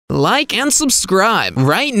Like and subscribe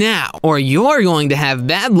right now, or you're going to have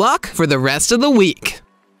bad luck for the rest of the week.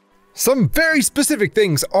 Some very specific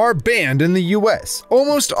things are banned in the US.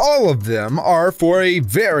 Almost all of them are for a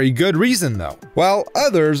very good reason though, while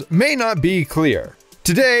others may not be clear.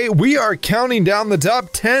 Today, we are counting down the top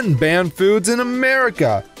 10 banned foods in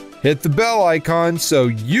America. Hit the bell icon so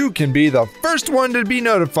you can be the first one to be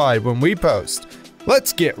notified when we post.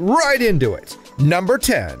 Let's get right into it. Number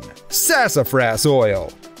 10. Sassafras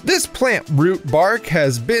Oil. This plant root bark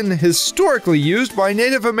has been historically used by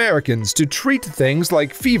Native Americans to treat things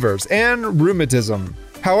like fevers and rheumatism.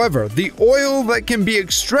 However, the oil that can be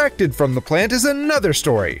extracted from the plant is another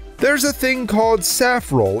story. There's a thing called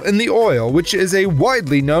safrole in the oil, which is a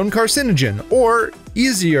widely known carcinogen, or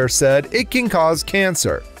easier said, it can cause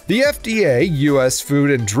cancer. The FDA, US Food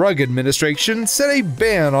and Drug Administration, set a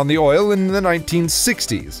ban on the oil in the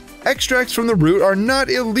 1960s. Extracts from the root are not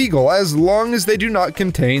illegal as long as they do not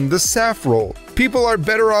contain the safrole. People are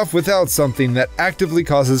better off without something that actively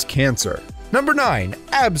causes cancer. Number 9.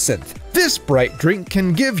 Absinthe. This bright drink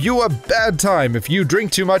can give you a bad time if you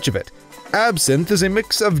drink too much of it. Absinthe is a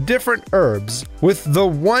mix of different herbs, with the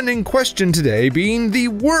one in question today being the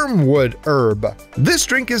wormwood herb. This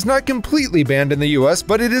drink is not completely banned in the US,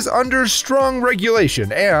 but it is under strong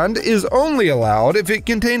regulation and is only allowed if it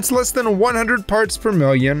contains less than 100 parts per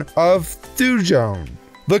million of thujone,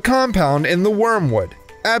 the compound in the wormwood.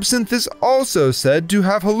 Absinthe is also said to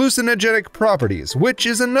have hallucinogenic properties, which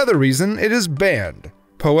is another reason it is banned.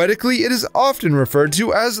 Poetically, it is often referred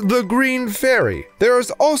to as the Green Fairy. There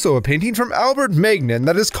is also a painting from Albert Magnin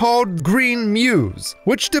that is called Green Muse,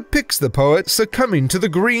 which depicts the poet succumbing to the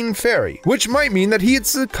Green Fairy, which might mean that he had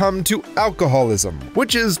succumbed to alcoholism,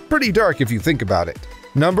 which is pretty dark if you think about it.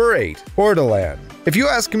 Number 8. Ortolan. If you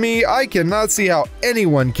ask me, I cannot see how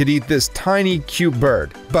anyone could eat this tiny, cute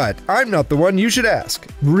bird. But I'm not the one you should ask.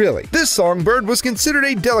 Really. This songbird was considered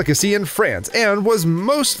a delicacy in France and was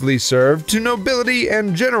mostly served to nobility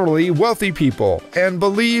and generally wealthy people. And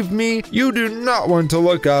believe me, you do not want to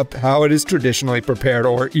look up how it is traditionally prepared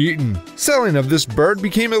or eaten. Selling of this bird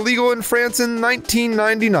became illegal in France in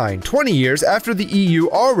 1999, 20 years after the EU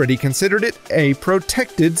already considered it a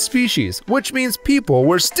protected species, which means people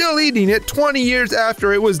were still eating it 20 years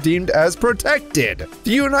after it was deemed as protected.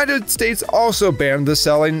 The United States also banned the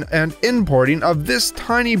selling and importing of this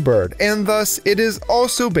tiny bird, and thus it is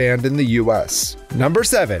also banned in the US. Number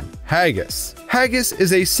 7. Haggis. Haggis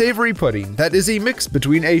is a savory pudding that is a mix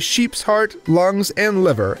between a sheep's heart, lungs, and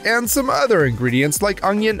liver, and some other ingredients like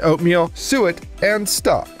onion, oatmeal, suet, and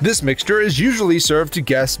stuff. This mixture is usually served to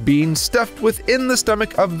guests being stuffed within the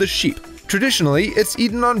stomach of the sheep. Traditionally, it's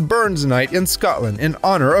eaten on Burns Night in Scotland in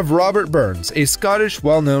honor of Robert Burns, a Scottish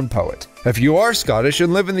well-known poet. If you are Scottish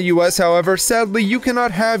and live in the US, however, sadly you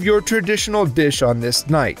cannot have your traditional dish on this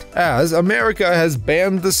night, as America has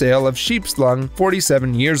banned the sale of sheep's lung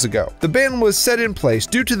 47 years ago. The ban was set in place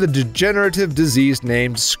due to the degenerative disease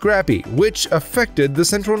named scrappy, which affected the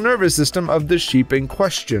central nervous system of the sheep in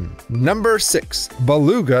question. Number 6.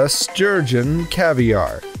 Beluga sturgeon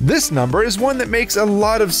caviar. This number is one that makes a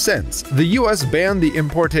lot of sense. The US banned the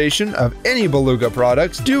importation of any beluga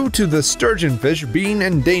products due to the sturgeon fish being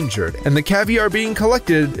endangered, and the caviar being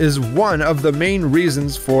collected is one of the main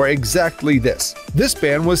reasons for exactly this. This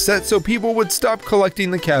ban was set so people would stop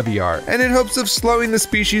collecting the caviar, and in hopes of slowing the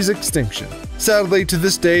species' extinction. Sadly, to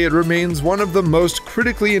this day, it remains one of the most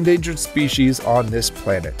critically endangered species on this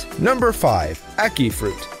planet. Number 5. Ackee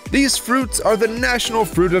fruit. These fruits are the national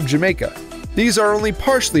fruit of Jamaica. These are only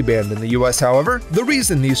partially banned in the US, however. The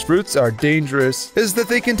reason these fruits are dangerous is that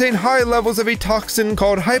they contain high levels of a toxin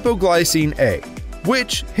called hypoglycine A,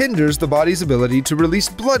 which hinders the body's ability to release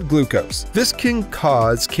blood glucose. This can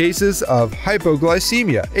cause cases of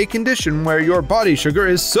hypoglycemia, a condition where your body sugar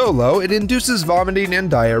is so low it induces vomiting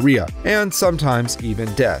and diarrhea, and sometimes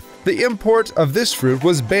even death. The import of this fruit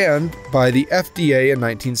was banned by the FDA in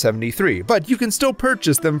 1973, but you can still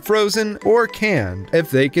purchase them frozen or canned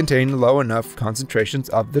if they contain low enough concentrations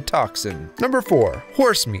of the toxin. Number 4.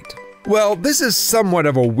 Horse meat. Well, this is somewhat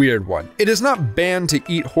of a weird one. It is not banned to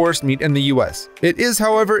eat horse meat in the US. It is,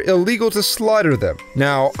 however, illegal to slaughter them.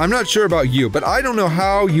 Now, I'm not sure about you, but I don't know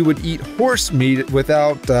how you would eat horse meat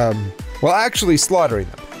without, actually slaughtering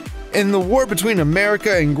them. In the war between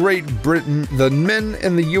America and Great Britain, the men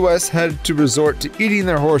in the US had to resort to eating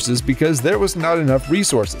their horses because there was not enough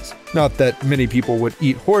resources. Not that many people would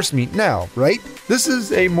eat horse meat now, right? This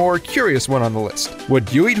is a more curious one on the list.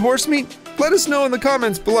 Would you eat horse meat? Let us know in the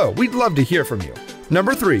comments below. We'd love to hear from you.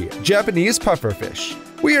 Number 3. Japanese pufferfish.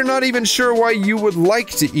 We are not even sure why you would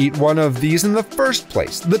like to eat one of these in the first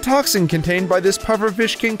place. The toxin contained by this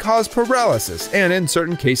pufferfish can cause paralysis and in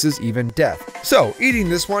certain cases even death. So eating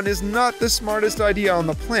this one is not the smartest idea on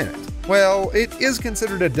the planet. Well, it is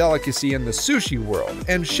considered a delicacy in the sushi world,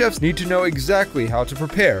 and chefs need to know exactly how to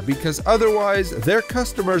prepare because otherwise their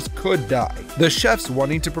customers could die. The chefs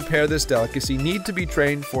wanting to prepare this delicacy need to be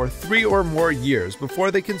trained for 3 or more years before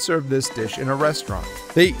they can serve this dish in a restaurant.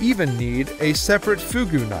 They even need a separate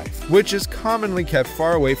fugu knife, which is commonly kept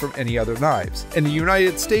far away from any other knives. In the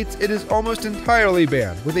United States, it is almost entirely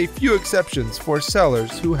banned, with a few exceptions for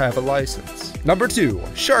sellers who have a license. Number 2.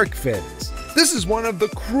 Shark fins. This is one of the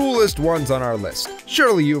cruelest ones on our list.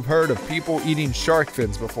 Surely you've heard of people eating shark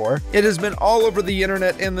fins before. It has been all over the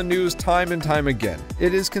internet and the news time and time again.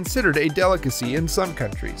 It is considered a delicacy in some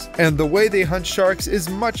countries, and the way they hunt sharks is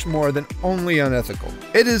much more than only unethical.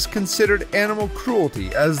 It is considered animal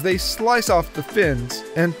cruelty as they slice off the fins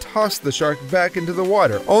and toss the shark back into the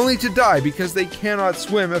water, only to die because they cannot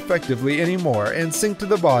swim effectively anymore and sink to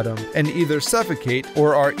the bottom and either suffocate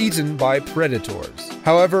or are eaten by predators.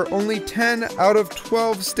 However, only 10 out of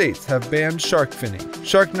 12 states have banned shark finning.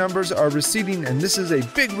 Shark numbers are receding, and this is a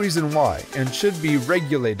big reason why, and should be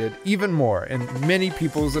regulated even more in many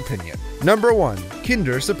people's opinion. Number 1.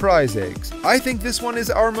 Kinder Surprise Eggs. I think this one is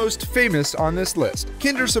our most famous on this list.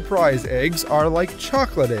 Kinder Surprise Eggs are like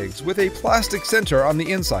chocolate eggs with a plastic center on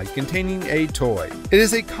the inside containing a toy. It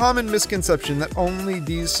is a common misconception that only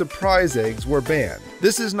these surprise eggs were banned.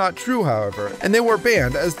 This is not true, however, and they were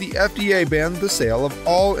banned as the FDA banned the sale of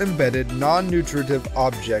all embedded non-nutritive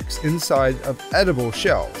objects inside of edible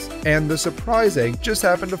shells, and the surprise egg just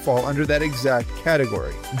happened to fall under that exact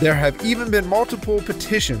category. There have even been multiple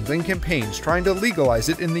petitions and campaigns trying to legalize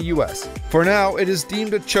it in the US. For now, it is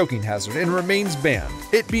deemed a choking hazard and remains banned.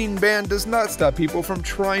 It being banned does not stop people from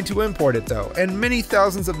trying to import it though, and many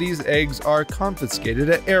thousands of these eggs are confiscated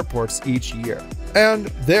at airports each year. And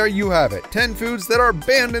there you have it, 10 foods that are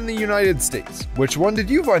banned in the United States. Which one did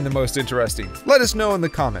you find the most interesting? Let us know in the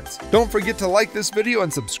comments. Don't forget to like this video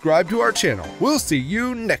and subscribe to our channel. We'll see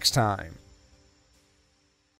you next time.